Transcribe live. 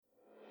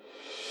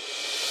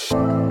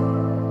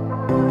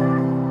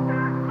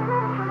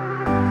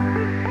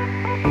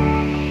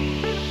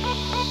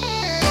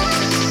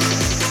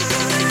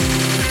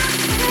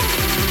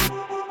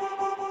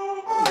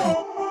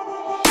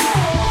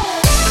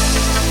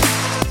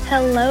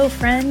Hello,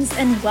 friends,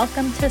 and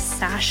welcome to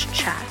Sash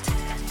Chat,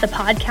 the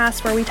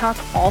podcast where we talk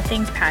all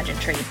things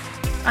pageantry.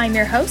 I'm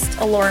your host,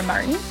 Alora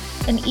Martin,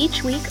 and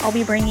each week I'll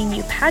be bringing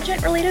you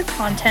pageant-related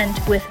content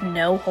with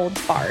no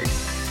holds barred.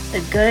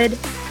 The good,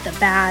 the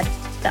bad,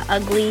 the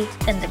ugly,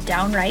 and the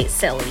downright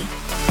silly.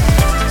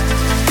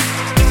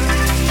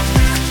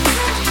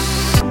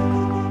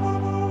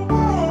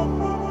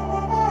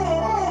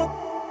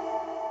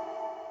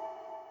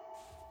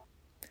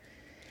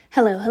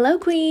 Hello,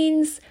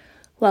 queens!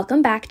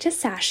 Welcome back to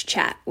Sash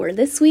Chat, where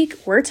this week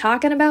we're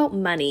talking about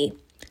money.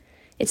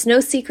 It's no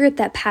secret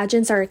that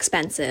pageants are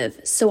expensive,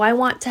 so I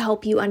want to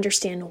help you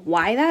understand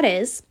why that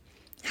is,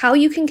 how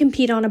you can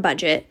compete on a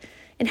budget,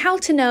 and how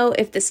to know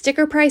if the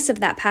sticker price of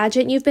that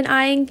pageant you've been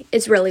eyeing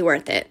is really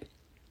worth it.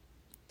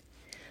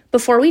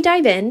 Before we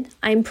dive in,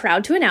 I'm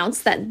proud to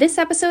announce that this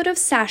episode of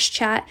Sash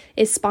Chat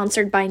is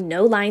sponsored by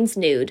No Lines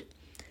Nude.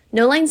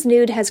 No Lines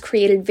Nude has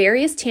created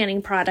various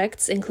tanning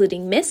products,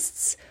 including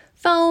mists,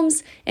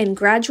 foams, and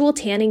gradual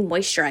tanning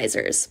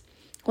moisturizers.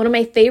 One of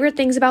my favorite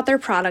things about their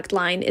product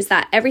line is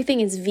that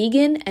everything is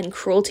vegan and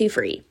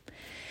cruelty-free.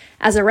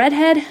 As a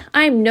redhead,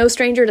 I'm no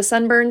stranger to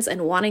sunburns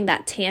and wanting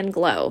that tan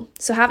glow,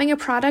 so having a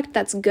product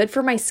that's good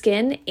for my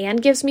skin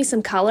and gives me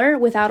some color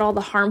without all the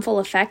harmful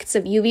effects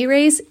of UV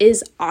rays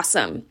is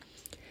awesome.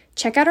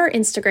 Check out our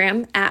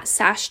Instagram at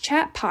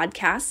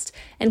SashChatPodcast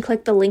and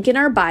click the link in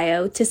our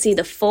bio to see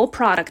the full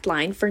product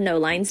line for No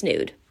Lines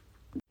Nude.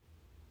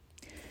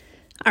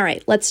 All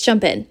right, let's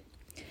jump in.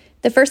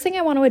 The first thing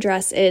I want to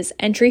address is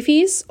entry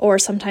fees, or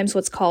sometimes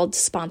what's called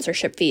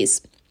sponsorship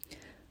fees.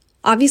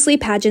 Obviously,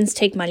 pageants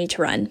take money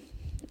to run.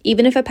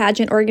 Even if a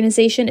pageant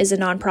organization is a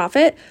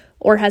nonprofit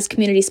or has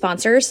community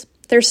sponsors,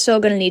 they're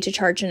still going to need to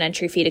charge an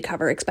entry fee to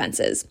cover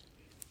expenses.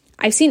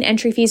 I've seen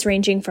entry fees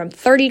ranging from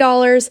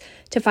 $30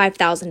 to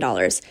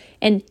 $5,000,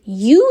 and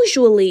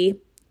usually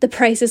the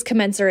price is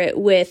commensurate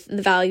with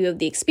the value of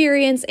the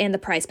experience and the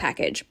prize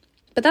package,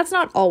 but that's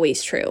not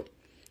always true.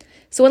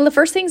 So one of the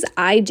first things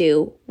I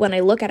do when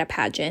I look at a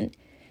pageant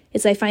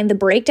is I find the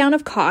breakdown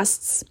of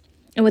costs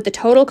and what the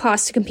total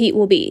cost to compete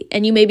will be.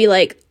 And you may be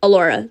like,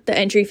 Alora, the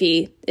entry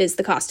fee is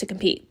the cost to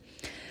compete.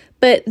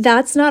 But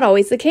that's not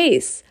always the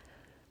case.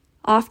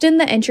 Often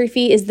the entry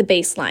fee is the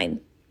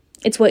baseline.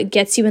 It's what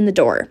gets you in the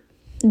door.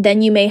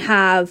 Then you may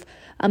have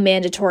a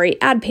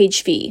mandatory ad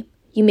page fee.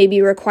 You may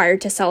be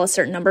required to sell a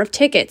certain number of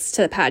tickets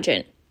to the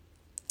pageant.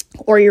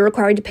 Or you're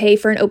required to pay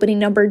for an opening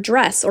number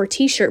dress or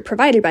t-shirt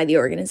provided by the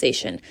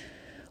organization.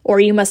 Or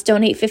you must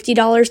donate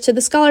 $50 to the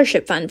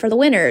scholarship fund for the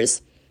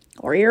winners.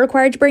 Or you're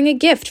required to bring a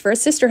gift for a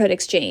sisterhood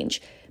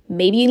exchange.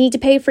 Maybe you need to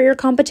pay for your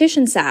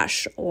competition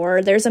sash.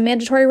 Or there's a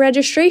mandatory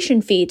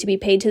registration fee to be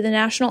paid to the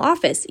national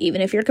office,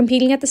 even if you're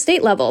competing at the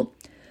state level.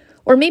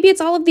 Or maybe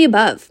it's all of the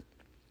above.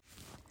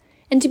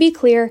 And to be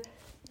clear,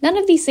 none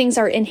of these things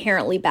are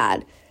inherently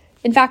bad.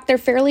 In fact, they're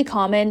fairly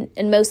common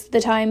and most of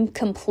the time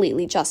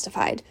completely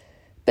justified.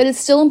 But it's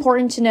still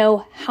important to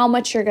know how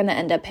much you're going to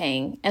end up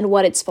paying and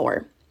what it's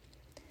for.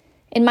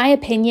 In my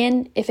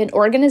opinion, if an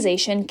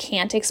organization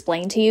can't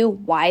explain to you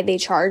why they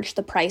charge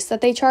the price that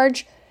they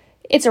charge,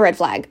 it's a red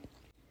flag.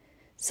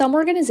 Some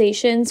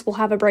organizations will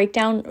have a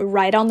breakdown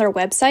right on their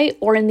website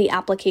or in the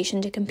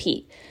application to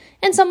compete,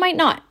 and some might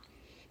not.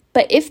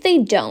 But if they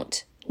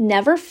don't,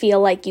 never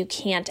feel like you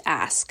can't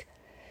ask.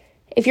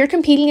 If you're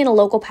competing in a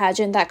local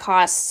pageant that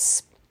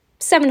costs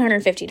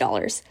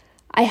 $750,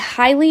 I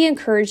highly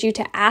encourage you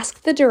to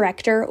ask the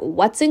director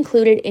what's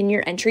included in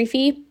your entry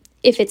fee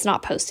if it's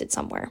not posted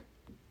somewhere.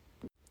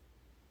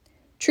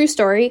 True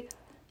story,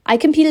 I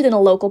competed in a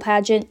local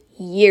pageant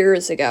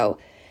years ago,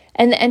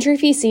 and the entry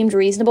fee seemed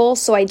reasonable,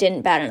 so I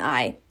didn't bat an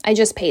eye. I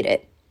just paid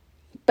it.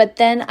 But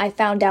then I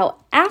found out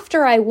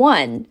after I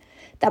won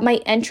that my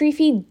entry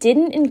fee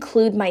didn't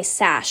include my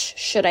sash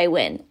should I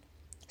win.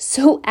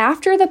 So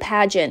after the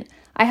pageant,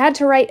 I had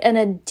to write an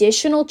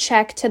additional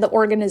check to the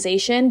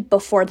organization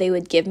before they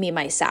would give me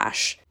my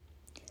sash.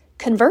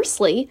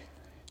 Conversely,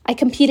 I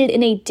competed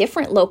in a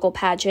different local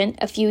pageant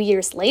a few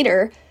years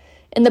later,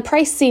 and the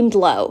price seemed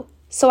low.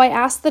 So I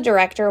asked the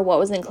director what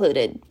was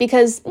included,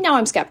 because now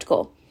I'm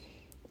skeptical.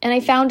 And I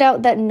found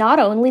out that not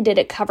only did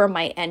it cover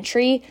my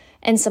entry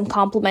and some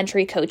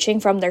complimentary coaching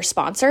from their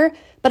sponsor,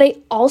 but I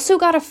also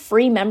got a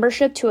free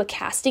membership to a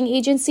casting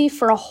agency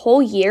for a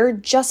whole year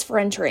just for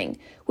entering,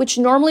 which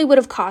normally would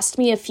have cost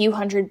me a few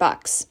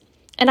 $100.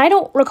 And I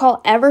don't recall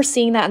ever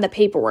seeing that in the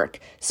paperwork,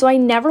 so I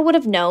never would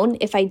have known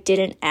if I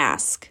didn't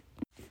ask.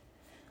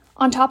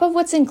 On top of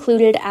what's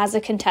included as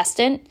a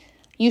contestant,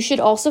 you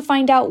should also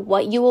find out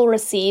what you will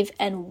receive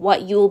and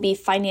what you will be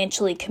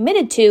financially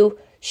committed to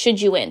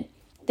should you win.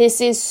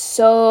 This is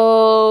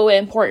so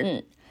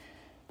important.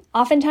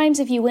 Oftentimes,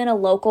 if you win a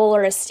local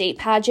or a state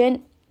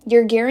pageant,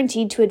 you're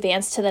guaranteed to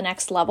advance to the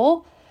next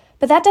level,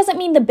 but that doesn't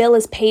mean the bill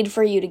is paid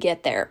for you to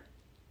get there.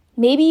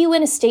 Maybe you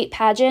win a state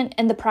pageant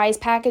and the prize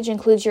package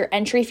includes your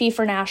entry fee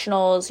for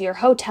nationals, your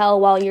hotel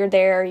while you're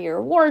there, your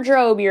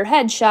wardrobe, your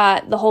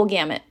headshot, the whole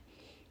gamut.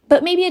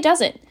 But maybe it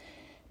doesn't.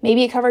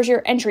 Maybe it covers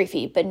your entry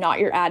fee, but not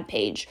your ad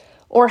page,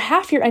 or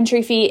half your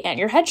entry fee and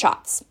your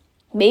headshots.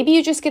 Maybe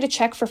you just get a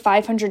check for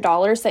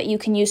 $500 that you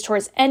can use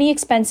towards any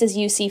expenses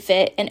you see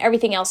fit, and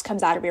everything else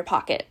comes out of your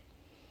pocket.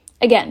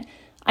 Again,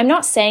 I'm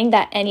not saying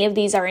that any of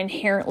these are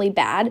inherently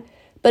bad,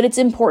 but it's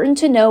important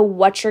to know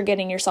what you're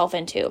getting yourself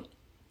into.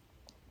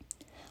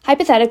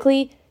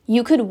 Hypothetically,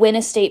 you could win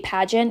a state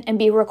pageant and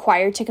be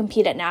required to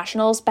compete at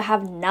nationals, but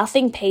have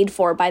nothing paid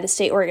for by the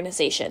state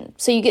organization.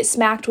 So you get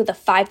smacked with a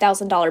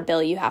 $5,000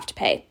 bill you have to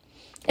pay.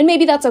 And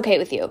maybe that's okay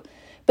with you,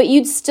 but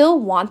you'd still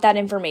want that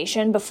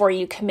information before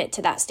you commit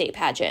to that state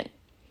pageant.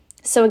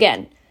 So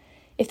again,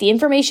 if the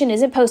information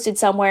isn't posted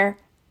somewhere,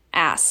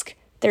 ask.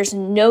 There's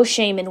no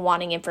shame in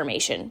wanting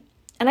information.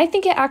 And I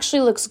think it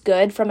actually looks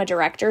good from a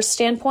director's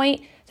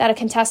standpoint that a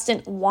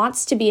contestant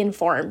wants to be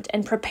informed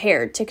and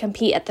prepared to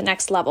compete at the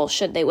next level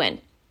should they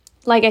win.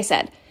 Like I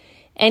said,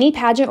 any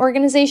pageant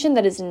organization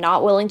that is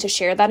not willing to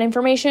share that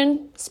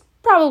information is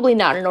probably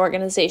not an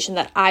organization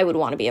that I would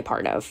want to be a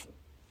part of.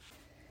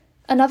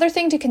 Another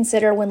thing to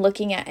consider when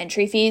looking at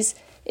entry fees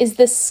is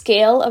the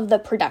scale of the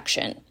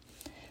production.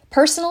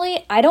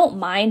 Personally, I don't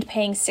mind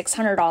paying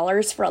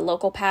 $600 for a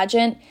local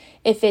pageant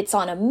if it's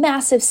on a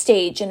massive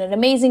stage in an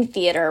amazing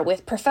theater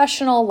with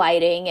professional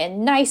lighting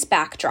and nice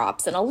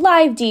backdrops and a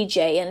live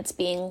DJ, and it's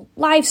being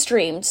live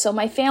streamed so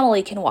my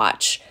family can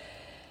watch.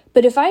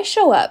 But if I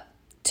show up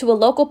to a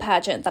local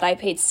pageant that I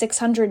paid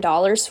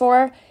 $600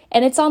 for,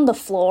 and it's on the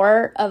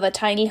floor of a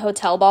tiny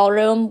hotel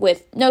ballroom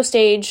with no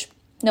stage,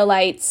 no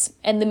lights,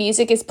 and the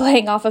music is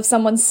playing off of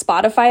someone's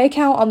Spotify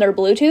account on their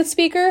Bluetooth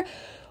speaker,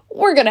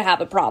 we're gonna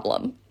have a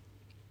problem.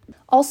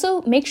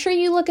 Also, make sure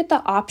you look at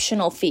the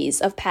optional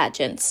fees of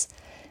pageants.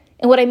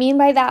 And what I mean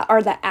by that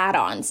are the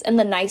add-ons and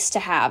the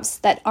nice-to-haves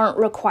that aren't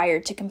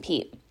required to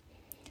compete.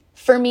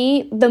 For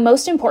me, the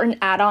most important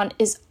add-on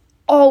is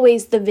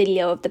always the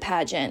video of the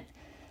pageant.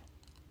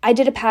 I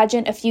did a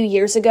pageant a few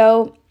years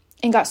ago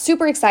and got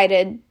super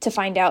excited to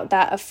find out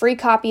that a free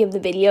copy of the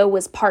video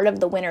was part of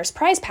the winner's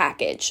prize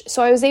package,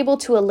 so I was able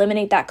to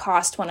eliminate that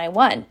cost when I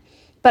won.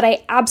 But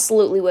I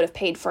absolutely would have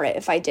paid for it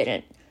if I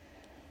didn't.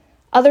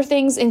 Other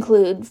things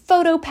include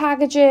photo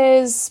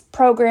packages,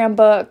 program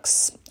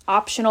books,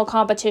 optional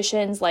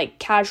competitions like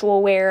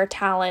casual wear,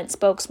 talent,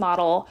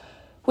 spokesmodel,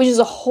 which is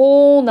a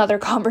whole nother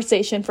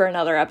conversation for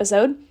another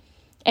episode,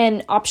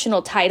 and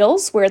optional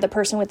titles where the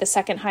person with the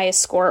second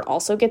highest score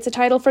also gets a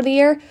title for the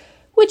year,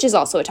 which is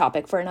also a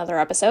topic for another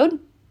episode.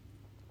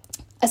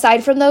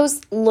 Aside from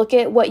those, look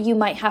at what you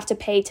might have to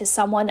pay to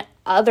someone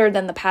other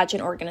than the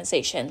pageant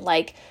organization,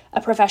 like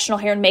a professional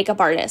hair and makeup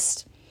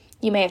artist.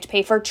 You may have to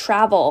pay for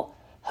travel,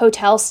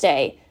 hotel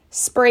stay,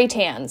 spray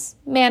tans,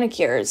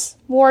 manicures,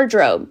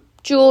 wardrobe,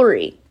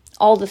 jewelry,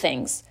 all the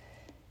things.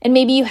 And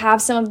maybe you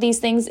have some of these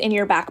things in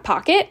your back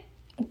pocket,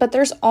 but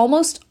there's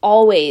almost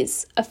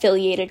always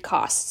affiliated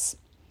costs.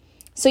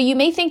 So you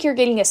may think you're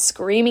getting a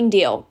screaming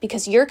deal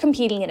because you're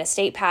competing in a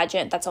state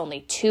pageant that's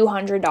only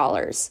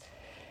 $200.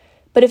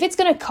 But if it's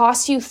going to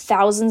cost you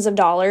thousands of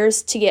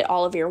dollars to get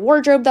all of your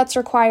wardrobe that's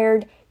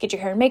required, get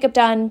your hair and makeup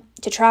done,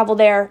 to travel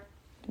there,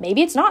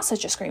 maybe it's not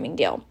such a screaming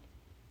deal.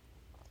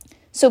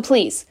 So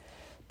please,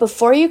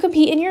 before you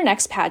compete in your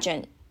next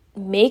pageant,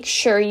 make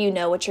sure you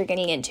know what you're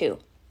getting into.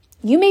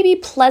 You may be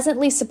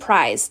pleasantly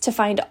surprised to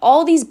find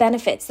all these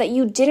benefits that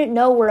you didn't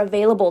know were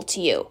available to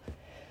you.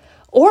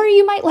 Or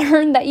you might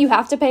learn that you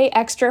have to pay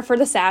extra for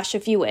the sash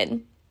if you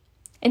win.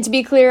 And to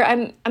be clear,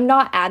 I'm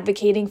not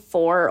advocating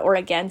for or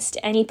against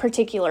any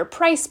particular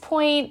price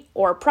point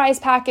or prize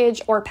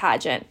package or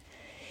pageant.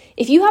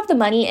 If you have the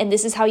money and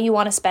this is how you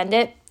want to spend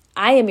it,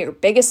 I am your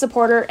biggest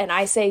supporter and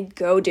I say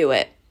go do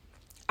it.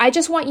 I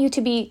just want you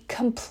to be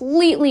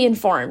completely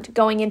informed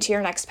going into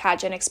your next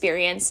pageant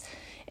experience.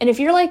 And if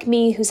you're like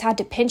me who's had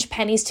to pinch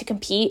pennies to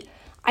compete,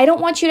 I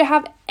don't want you to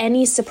have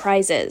any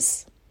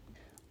surprises.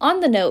 On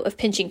the note of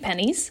pinching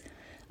pennies,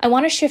 I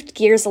want to shift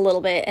gears a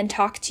little bit and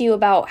talk to you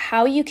about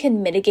how you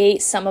can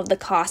mitigate some of the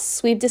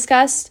costs we've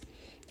discussed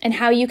and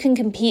how you can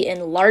compete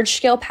in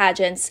large-scale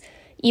pageants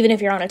even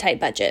if you're on a tight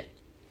budget.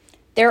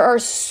 There are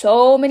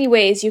so many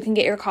ways you can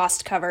get your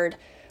costs covered,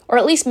 or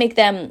at least make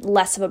them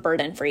less of a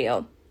burden for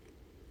you.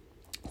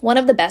 One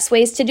of the best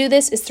ways to do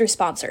this is through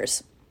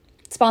sponsors.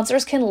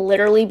 Sponsors can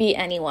literally be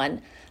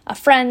anyone, a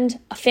friend,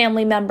 a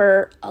family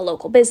member, a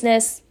local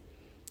business.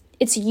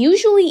 It's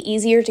usually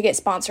easier to get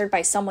sponsored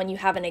by someone you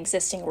have an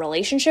existing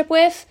relationship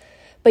with,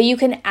 but you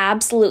can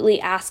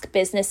absolutely ask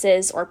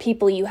businesses or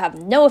people you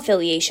have no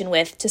affiliation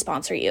with to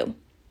sponsor you.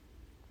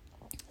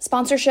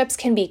 Sponsorships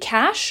can be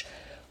cash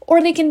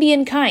or they can be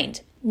in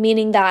kind,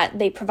 meaning that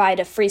they provide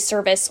a free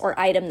service or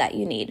item that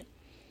you need.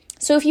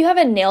 So if you have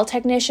a nail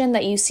technician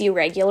that you see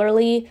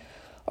regularly,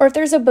 or if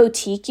there's a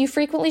boutique you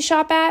frequently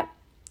shop at,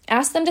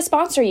 ask them to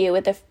sponsor you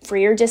with a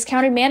free or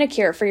discounted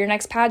manicure for your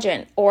next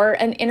pageant, or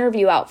an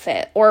interview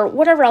outfit, or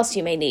whatever else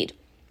you may need.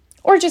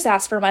 Or just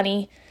ask for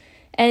money.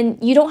 And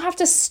you don't have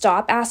to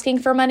stop asking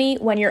for money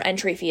when your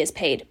entry fee is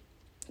paid.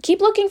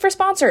 Keep looking for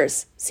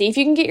sponsors. See if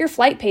you can get your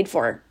flight paid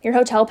for, your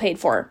hotel paid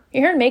for,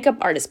 your hair and makeup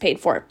artist paid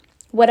for,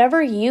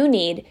 whatever you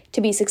need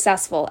to be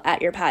successful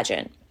at your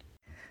pageant.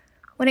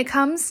 When it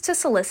comes to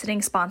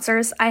soliciting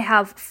sponsors, I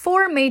have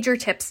 4 major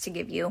tips to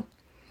give you.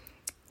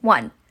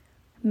 1.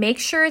 Make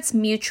sure it's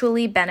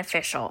mutually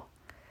beneficial.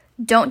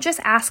 Don't just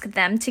ask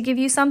them to give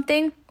you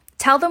something,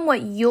 tell them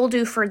what you'll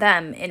do for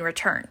them in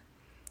return.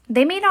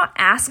 They may not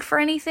ask for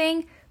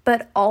anything,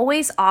 but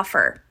always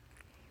offer.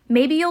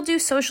 Maybe you'll do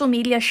social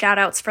media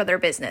shoutouts for their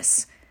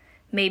business.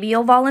 Maybe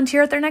you'll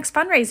volunteer at their next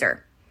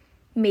fundraiser.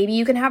 Maybe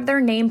you can have their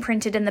name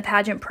printed in the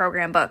pageant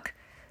program book.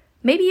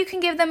 Maybe you can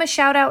give them a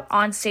shout out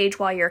on stage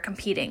while you're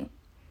competing.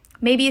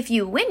 Maybe if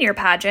you win your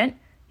pageant,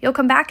 you'll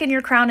come back in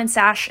your crown and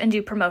sash and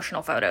do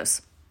promotional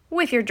photos.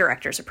 With your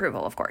director's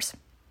approval, of course.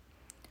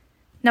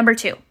 Number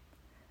 2,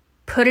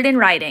 put it in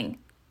writing.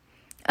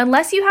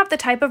 Unless you have the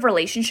type of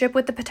relationship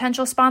with the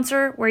potential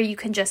sponsor where you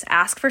can just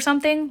ask for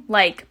something,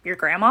 like your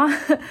grandma,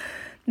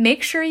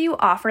 make sure you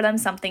offer them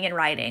something in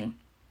writing.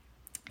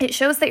 It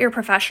shows that you're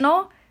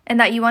professional and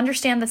that you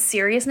understand the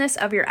seriousness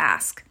of your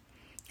ask.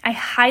 I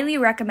highly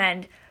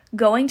recommend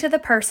going to the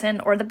person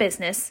or the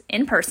business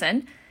in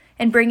person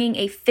and bringing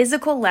a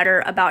physical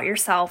letter about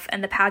yourself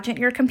and the pageant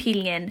you're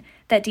competing in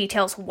that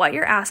details what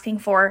you're asking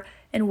for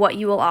and what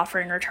you will offer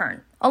in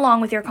return,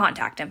 along with your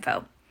contact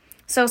info.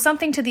 So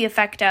something to the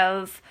effect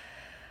of,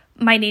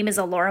 my name is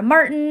Alora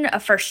Martin, a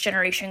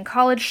first-generation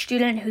college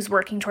student who's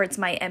working towards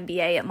my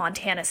MBA at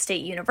Montana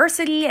State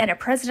University and a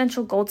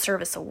Presidential Gold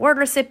Service Award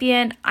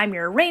recipient. I'm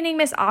your reigning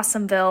Miss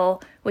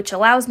Awesomeville, which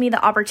allows me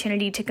the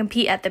opportunity to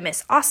compete at the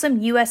Miss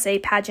Awesome USA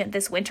pageant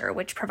this winter,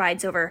 which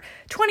provides over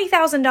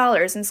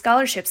 $20,000 in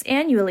scholarships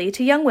annually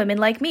to young women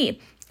like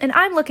me. And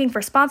I'm looking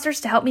for sponsors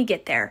to help me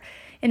get there.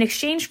 In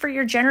exchange for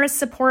your generous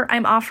support,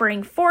 I'm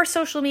offering 4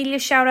 social media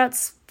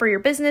shoutouts for your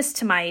business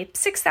to my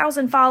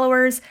 6,000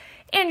 followers,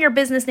 and your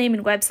business name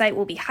and website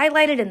will be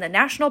highlighted in the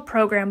national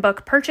program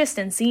book purchased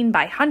and seen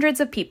by hundreds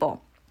of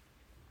people.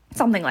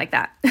 Something like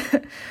that.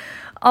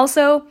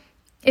 Also,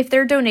 if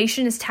their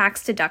donation is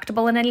tax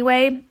deductible in any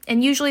way,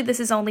 and usually this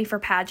is only for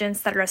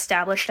pageants that are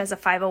established as a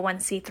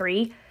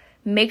 501c3,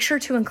 make sure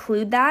to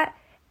include that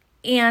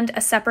and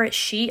a separate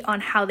sheet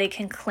on how they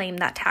can claim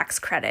that tax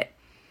credit.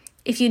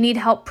 If you need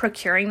help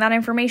procuring that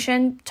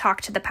information, talk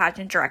to the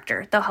pageant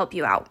director. They'll help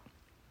you out.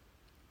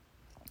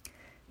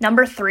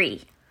 Number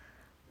 3,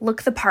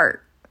 look the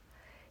part.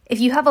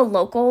 If you have a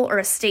local or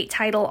a state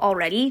title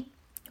already,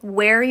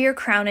 wear your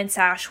crown and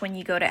sash when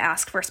you go to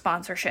ask for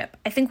sponsorship.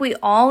 I think we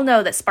all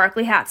know that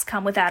sparkly hats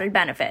come with added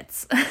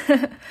benefits.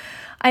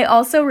 I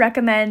also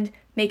recommend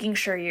making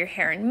sure your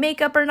hair and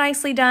makeup are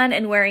nicely done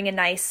and wearing a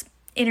nice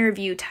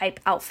interview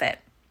type outfit.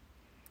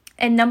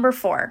 And number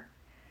 4,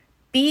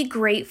 be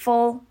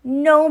grateful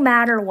no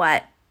matter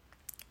what.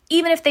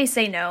 Even if they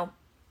say no,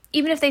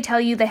 even if they tell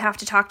you they have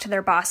to talk to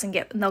their boss and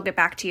they'll get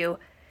back to you,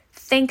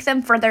 thank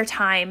them for their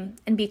time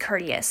and be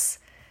courteous.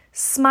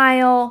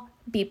 Smile,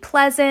 be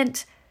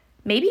pleasant,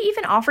 maybe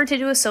even offer to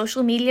do a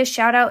social media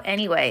shout out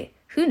anyway.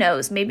 Who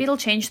knows, maybe it'll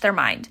change their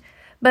mind.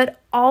 But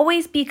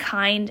always be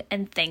kind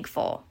and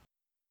thankful.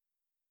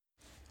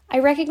 I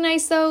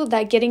recognize, though,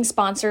 that getting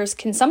sponsors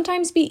can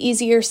sometimes be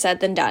easier said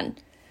than done.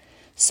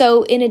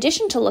 So in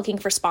addition to looking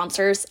for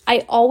sponsors,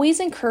 I always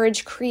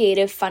encourage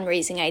creative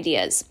fundraising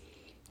ideas.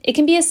 It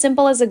can be as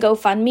simple as a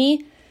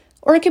GoFundMe,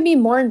 or it can be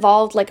more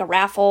involved like a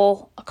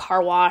raffle, a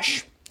car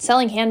wash,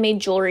 selling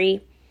handmade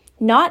jewelry.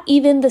 Not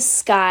even the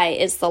sky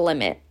is the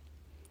limit.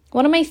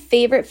 One of my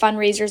favorite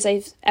fundraisers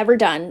I've ever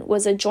done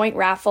was a joint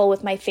raffle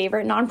with my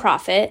favorite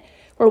nonprofit,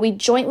 where we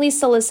jointly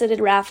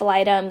solicited raffle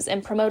items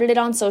and promoted it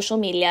on social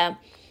media,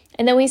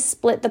 and then we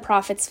split the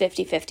profits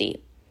 50-50.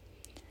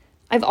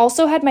 I've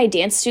also had my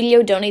dance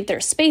studio donate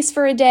their space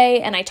for a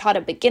day, and I taught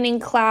a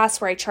beginning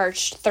class where I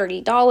charged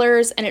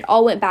 $30, and it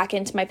all went back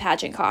into my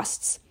pageant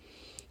costs.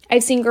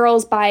 I've seen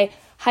girls buy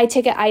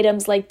high-ticket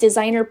items like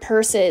designer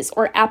purses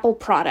or Apple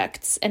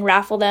products and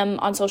raffle them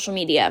on social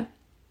media.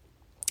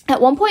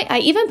 At one point, I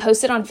even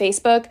posted on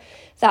Facebook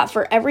that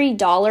for every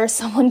 $1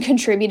 someone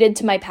contributed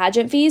to my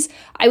pageant fees,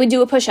 I would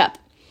do a push-up.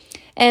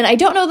 And I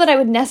don't know that I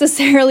would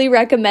necessarily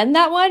recommend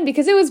that one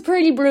because it was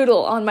pretty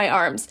brutal on my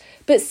arms.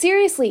 But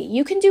seriously,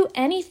 you can do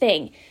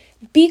anything.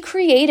 Be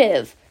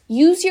creative,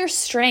 use your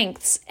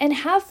strengths, and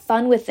have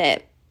fun with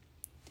it.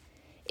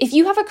 If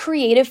you have a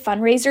creative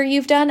fundraiser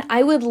you've done,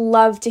 I would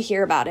love to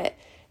hear about it.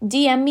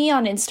 DM me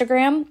on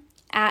Instagram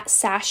at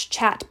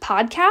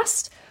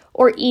sashchatpodcast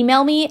or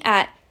email me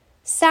at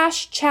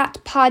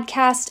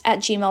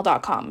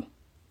sashchatpodcast@gmail.com.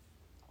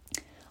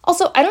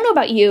 Also, I don't know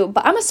about you,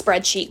 but I'm a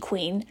spreadsheet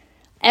queen.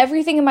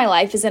 Everything in my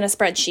life is in a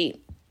spreadsheet.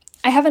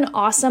 I have an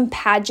awesome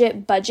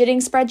pageant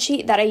budgeting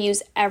spreadsheet that I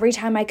use every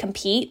time I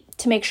compete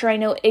to make sure I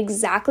know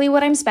exactly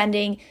what I'm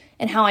spending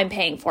and how I'm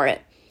paying for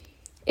it.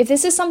 If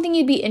this is something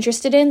you'd be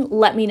interested in,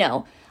 let me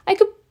know. I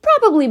could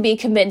probably be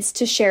convinced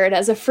to share it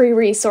as a free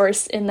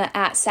resource in the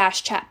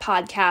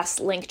 @SashChatPodcast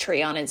link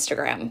tree on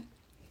Instagram.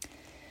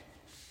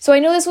 So I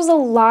know this was a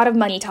lot of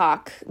money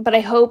talk, but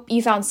I hope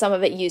you found some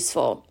of it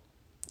useful.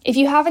 If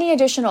you have any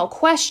additional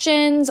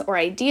questions or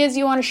ideas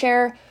you want to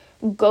share,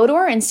 go to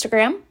our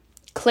Instagram,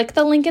 click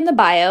the link in the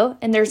bio,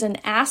 and there's an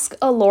Ask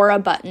Alora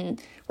button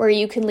where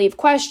you can leave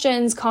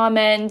questions,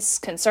 comments,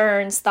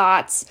 concerns,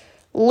 thoughts,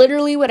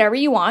 literally whatever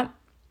you want.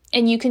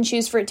 and you can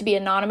choose for it to be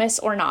anonymous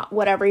or not,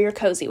 whatever you're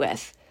cozy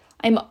with.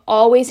 I'm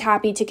always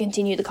happy to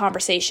continue the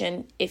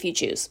conversation if you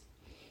choose.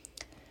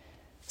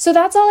 So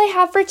that's all I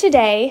have for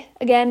today.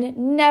 Again,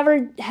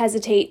 never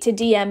hesitate to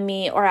DM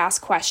me or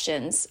ask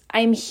questions.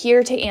 I'm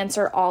here to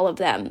answer all of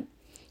them.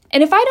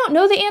 And if I don't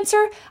know the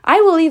answer, I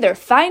will either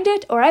find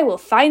it or I will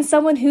find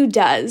someone who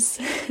does.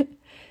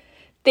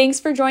 Thanks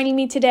for joining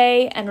me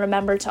today, and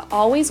remember to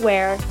always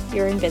wear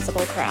your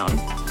invisible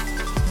crown.